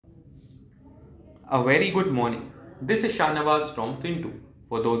A very good morning. This is Shanavaz from Fintoo.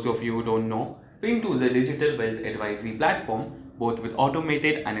 For those of you who don't know, Fintoo is a digital wealth advisory platform both with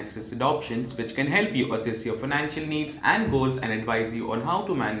automated and assisted options which can help you assess your financial needs and goals and advise you on how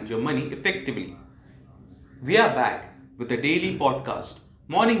to manage your money effectively. We are back with a daily podcast,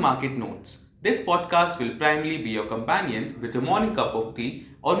 Morning Market Notes. This podcast will primarily be your companion with a morning cup of tea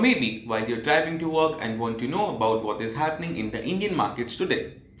or maybe while you're driving to work and want to know about what is happening in the Indian markets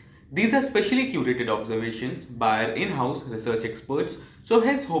today. These are specially curated observations by our in-house research experts, so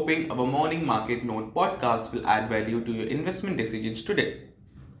here's hoping our Morning Market Note podcast will add value to your investment decisions today.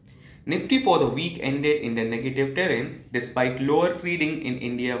 Nifty for the week ended in the negative terrain despite lower trading in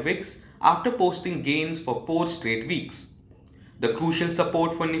India VIX after posting gains for 4 straight weeks. The crucial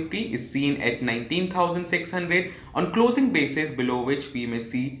support for Nifty is seen at 19,600 on closing basis, below which we may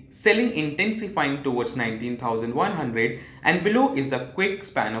see selling intensifying towards 19,100, and below is a quick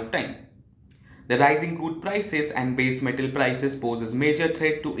span of time. The rising crude prices and base metal prices poses major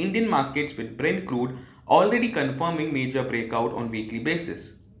threat to Indian markets, with Brent crude already confirming major breakout on weekly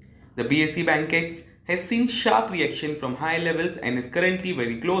basis. The BSE Bankex has seen sharp reaction from high levels and is currently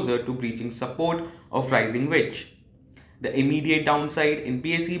very closer to breaching support of rising wedge. The immediate downside in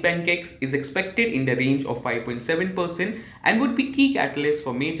BSE Bankex is expected in the range of 5.7% and would be key catalyst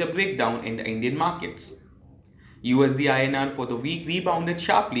for major breakdown in the Indian markets. USD INR for the week rebounded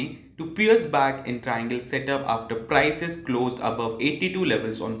sharply to pierce back in triangle setup after prices closed above 82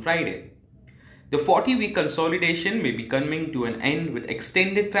 levels on Friday. The 40-week consolidation may be coming to an end with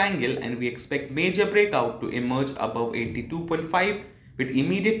extended triangle, and we expect major breakout to emerge above 82.5 with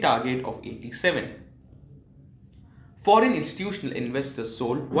immediate target of 87. Foreign institutional investors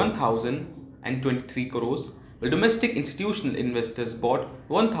sold 1,023 crores, while domestic institutional investors bought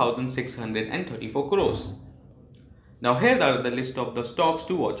 1,634 crores. Now here are the list of the stocks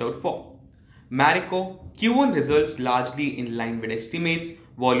to watch out for. Marico, Q1 results largely in line with estimates,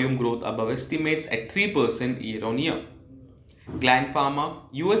 volume growth above estimates at 3% year-on-year. Gland Pharma,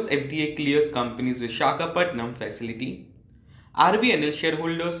 US FDA clears companies with Visakhapatnam facility. RBNL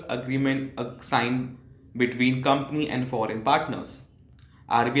shareholders agreement signed between company and foreign partners.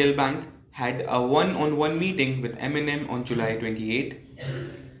 RBL Bank had a one-on-one meeting with M&M on July 28.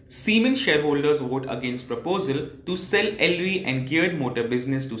 Siemens shareholders vote against proposal to sell LV and geared motor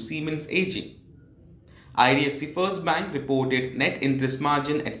business to Siemens AG. IDFC First Bank reported net interest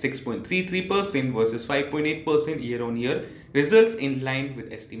margin at 6.33% versus 5.8% year-on-year, results in line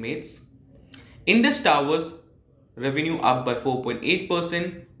with estimates. Indus Towers revenue up by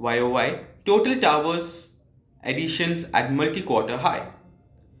 4.8% YOY. Total towers additions at multi-quarter high.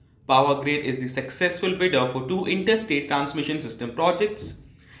 Power Grid is the successful bidder for 2 interstate transmission system projects.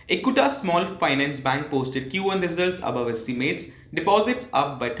 Equitas Small Finance Bank posted Q1 results above estimates, deposits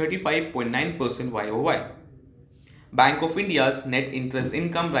up by 35.9% YOY. Bank of India's net interest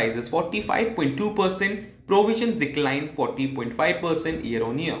income rises 45.2%, provisions decline 40.5%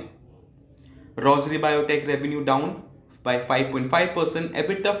 year-on-year. Rosary Biotech revenue down by 5.5%,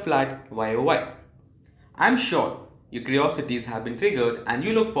 EBITDA flat YOY. I'm sure your curiosities have been triggered and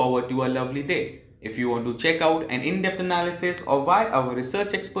you look forward to a lovely day. If you want to check out an in-depth analysis of why our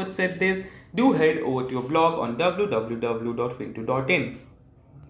research experts said this, do head over to your blog on www.fintoo.in.